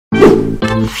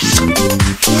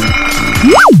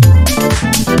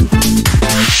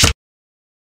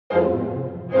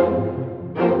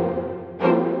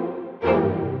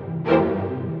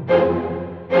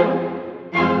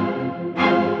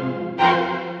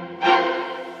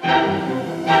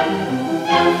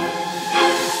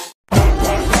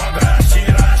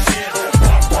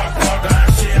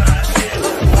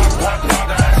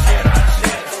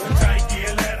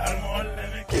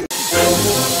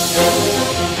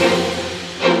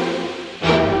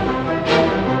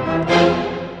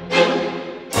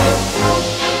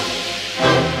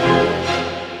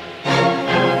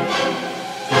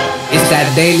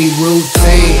That daily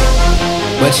routine,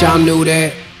 but y'all knew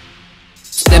that.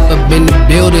 Step up in the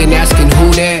building asking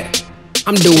who that.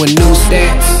 I'm doing new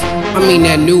stats, I mean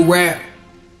that new rap.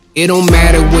 It don't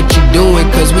matter what you doing,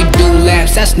 cause we do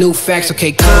laps, that's new facts.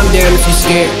 Okay, calm down if you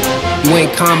scared. You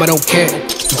ain't calm, I don't care.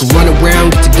 You can run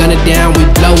around, get your gun it down, we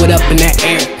blow it up in that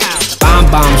air.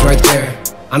 Bombs right there,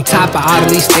 on top of all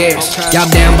of these stairs. Y'all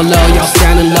down below, y'all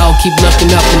standing low, keep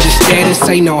looking up and just stare. This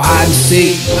ain't no hide and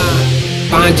seek.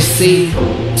 Find your seed.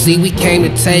 See, we came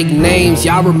to take names,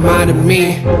 y'all reminded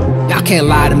me. Y'all can't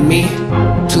lie to me.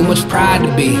 Too much pride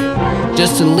to be.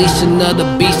 Just unleash another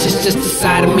beast, it's just a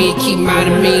side of me. Keep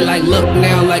minding me like look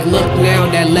now,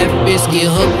 that left fist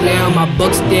get hooked now. My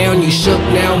buck's down, you shook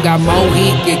now. Got more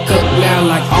heat, get cooked now.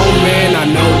 Like oh man, I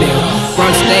know them.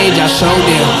 Front stage, I show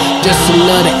them. Just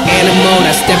another animal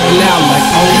that's stepping out like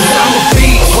oh man. I'm a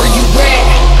beast, where you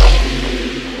at?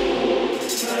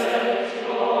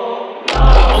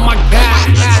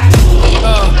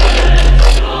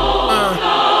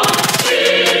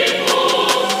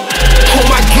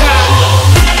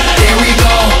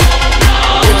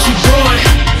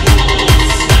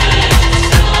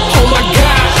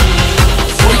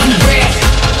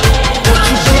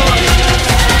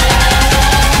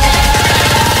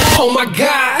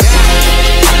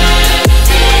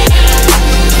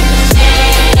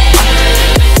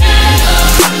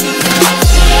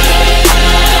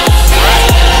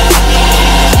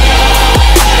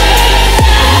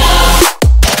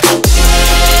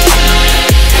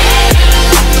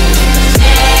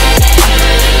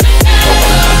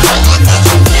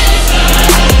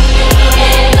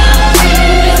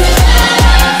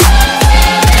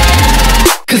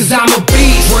 I'm a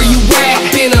beast, where you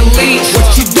at? Been unleashed, what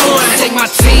you doing? Take my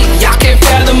teeth, y'all can't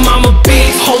fathom I'm a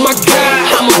beast. Oh my god,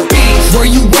 I'm a beast, where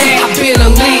you at? I've been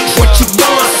unleashed, what you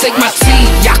doing? Take my teeth,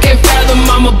 y'all can't fathom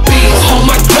I'm a beast. Oh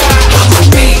my god, I'm a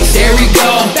beast, there we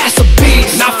go, that's a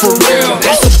beast. Not for real,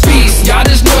 that's a beast. Y'all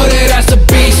just know that that's a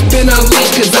beast. Been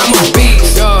unleashed cause I'm a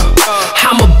beast.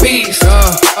 I'm a beast.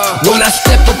 When I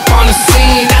step up on the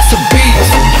scene, that's a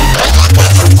beast.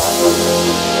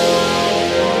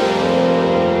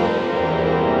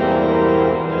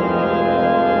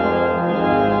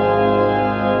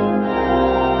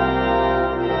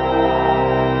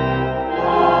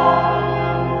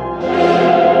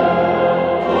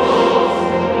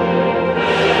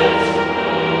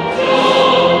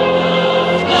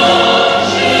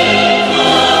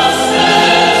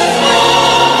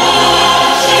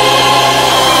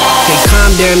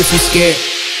 Down if you scared.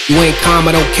 You ain't calm,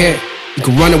 I don't care. You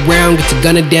can run around, get your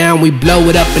gun it down, we blow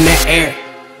it up in that air.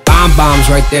 Bombs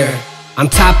right there, on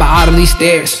top of all of these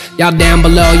stairs. Y'all down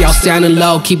below, y'all sounding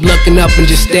low, keep looking up and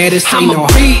just stare. This ain't no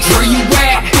beast, where you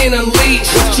at? Been unleashed,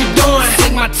 what you doing?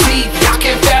 Take my teeth, y'all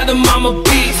can't fathom I'm a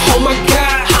beast. Oh my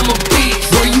god, I'm a beast,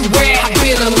 where you at?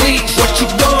 Been unleashed, what you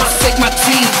doing? Take my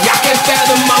teeth, y'all can't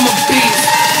fathom I'm a beast.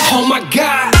 Oh my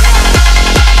god.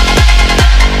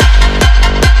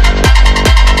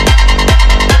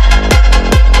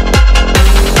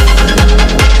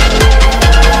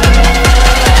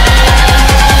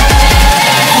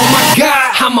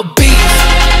 I'm a beast.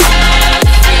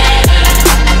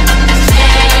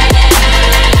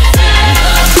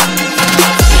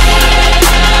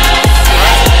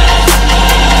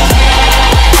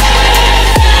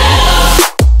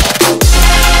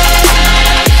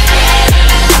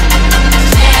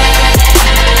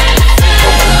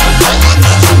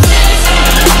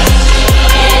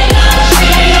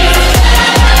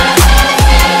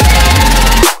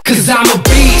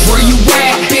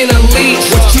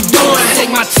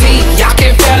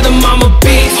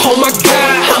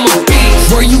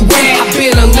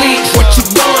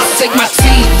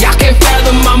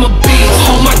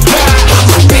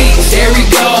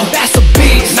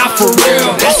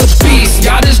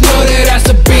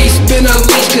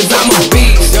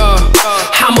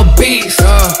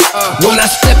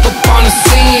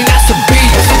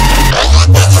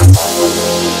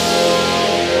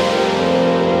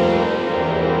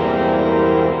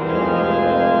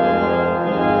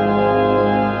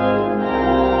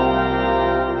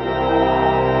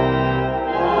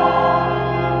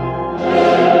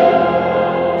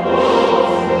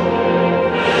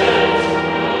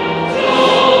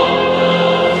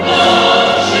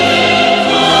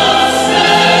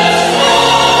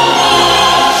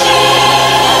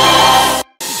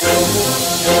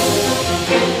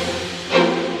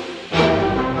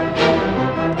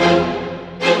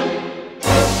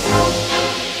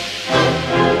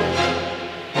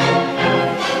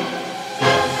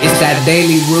 that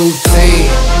daily routine,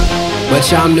 but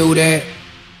y'all knew that.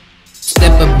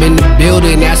 Step up in the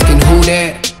building asking who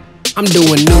that. I'm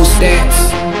doing new stats,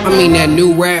 I mean that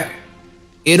new rap.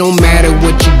 It don't matter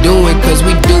what you doing, cause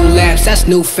we do laps, that's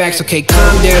new facts. Okay,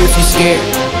 calm down if you scared.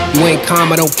 You ain't calm,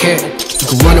 I don't care. You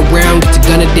can run around, get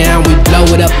your gun it down, we blow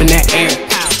it up in that air.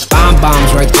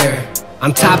 Bombs right there,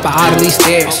 on top of all of these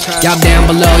stairs. Y'all down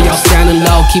below, y'all sounding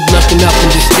low. Keep looking up and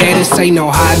just stare. This ain't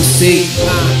no hide and seek.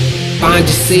 Find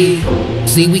your seed.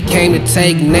 See, we came to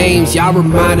take names, y'all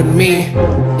reminded me.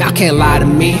 Y'all can't lie to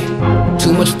me,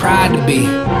 too much pride to be.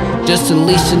 Just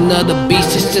unleash another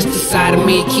beast, it's just a side of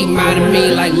me. Keep minding me,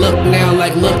 like look now,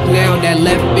 that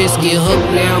left fist get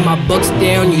hooked now. My buck's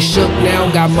down, you shook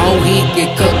now. Got more heat,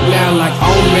 get cooked now. Like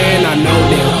oh man, I know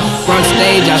them. Front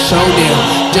stage, I show them.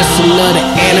 Just another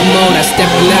animal that's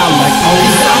stepping out like oh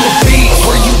man. I'm a beast,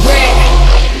 where you at?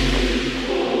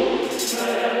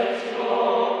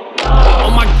 Oh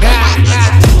my God.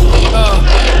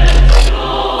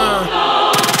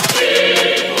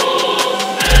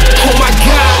 Oh my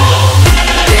God.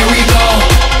 There we go.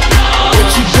 What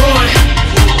you doing?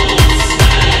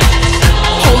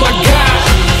 Oh my God.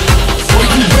 Where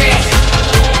you at?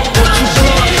 What you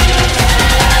doing?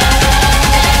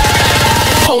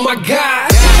 Oh my God.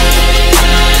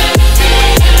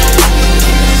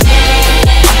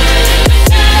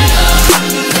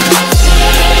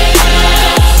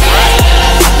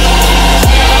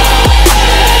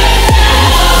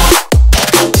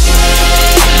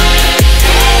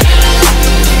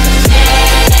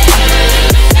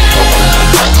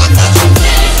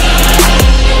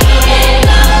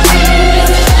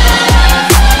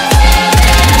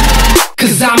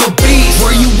 Cause I'm a beast,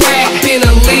 where you at? Been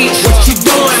unleashed, what you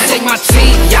doing? Take my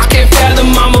teeth, y'all can't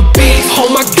fathom I'm a beast. Oh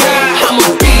my God, I'm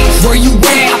a beast, where you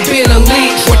at? I've been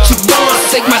unleashed, what you doing?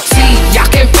 Take my teeth, y'all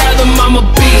can't fathom I'm a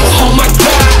beast. Oh my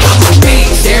God, I'm a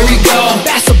beast, there we go,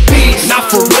 that's a beast. Not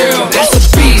for real, that's a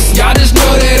beast. Y'all just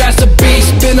know that that's a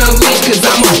beast. Been unleashed cause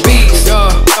I'm a beast.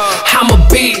 I'm a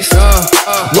beast.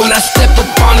 When I step up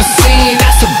on the scene,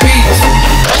 that's a beast.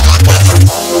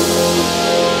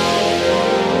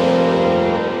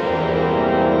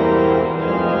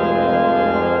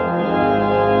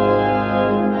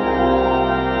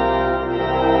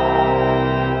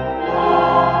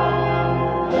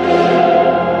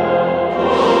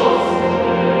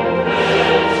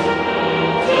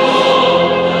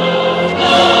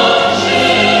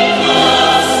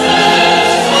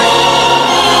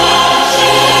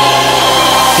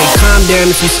 Down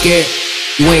if you scared.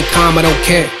 You ain't calm, I don't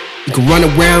care. You can run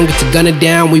around, get your gun it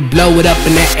down, we blow it up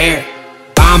in that air.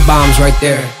 Bombs right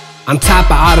there, on top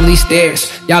of all of these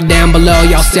stairs. Y'all down below,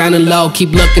 y'all sounding low.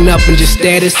 Keep looking up and just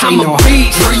stare. This ain't no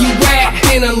beast, where you at?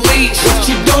 Been unleashed,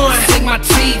 what you doing? Take my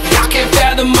teeth, y'all can't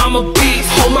fathom I'm a beast.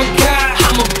 Oh my God,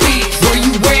 I'm a beast, where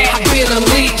you at? Been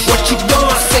unleashed, what you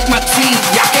doing? Take my teeth,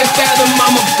 y'all can't fathom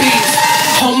I'm a beast.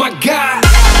 Oh my God.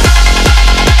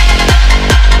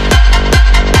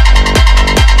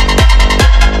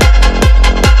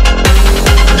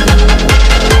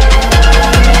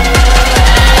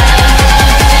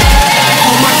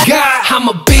 I'm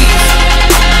a beast.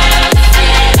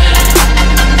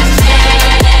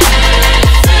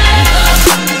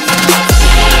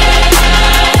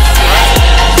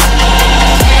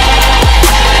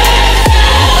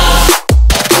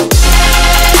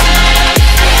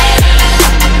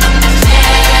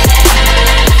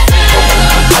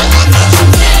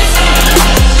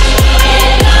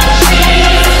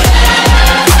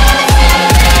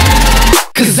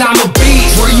 Cause I'm a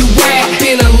beast, where you at?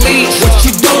 Been unleashed, what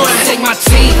you doing? Take my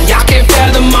teeth, y'all can't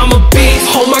fathom I'm a beast.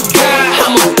 Oh my God,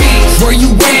 I'm a beast, where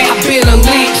you at? I've been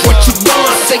unleashed, what you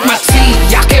doing? Take my teeth,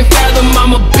 y'all can't fathom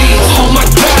I'm a beast. Oh my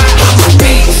God, I'm a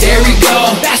beast, there we go,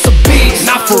 that's a beast.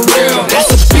 Not for real, that's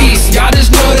a beast. Y'all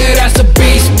just know that that's a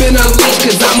beast. Been unleashed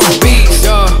cause I'm a beast.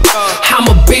 I'm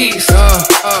a beast.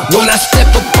 When I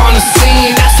step up on the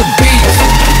scene, that's a beast.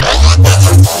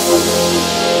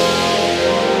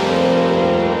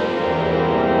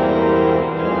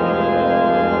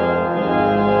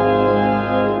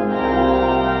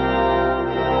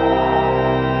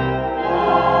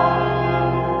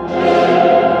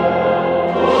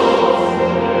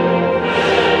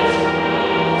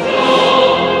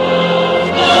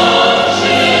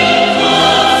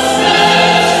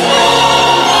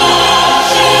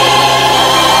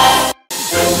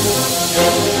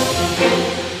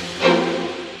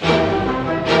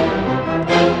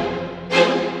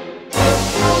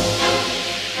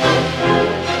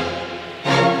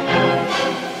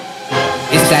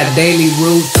 that daily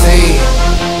routine,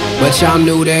 but y'all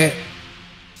knew that.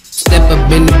 Step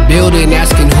up in the building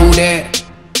asking who that.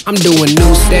 I'm doing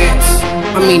new stats,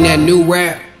 I mean that new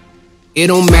rap. It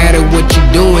don't matter what you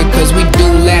doing, cause we do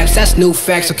laps, that's new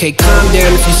facts. Okay, calm down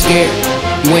if you scared.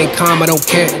 You ain't calm, I don't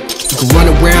care. You can run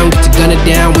around, get your gunner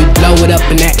down, we blow it up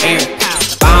in that air.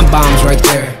 Bombs right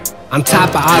there, on top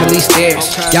of all of these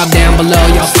stairs. Y'all down below,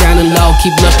 y'all standing low,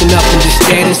 keep looking up and just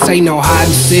stare. This ain't no hide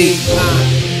and seek,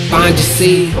 find your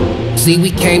seed. See,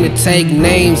 we came to take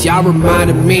names, y'all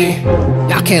reminded me.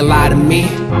 Y'all can't lie to me,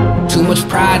 too much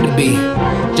pride to be.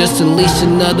 Just unleash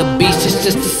another beast, it's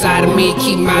just a side of me.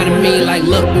 Keep minding me, like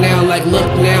look now,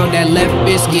 that left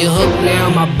fist get hooked now.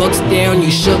 My buck's down,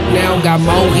 you shook now. Got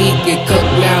more heat, get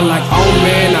cooked now. Like oh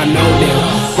man, I know them.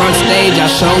 Front stage, I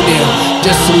show them.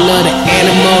 Just another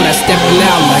animal that's stepping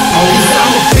out like oh.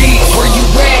 I'm a beast, where you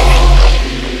at?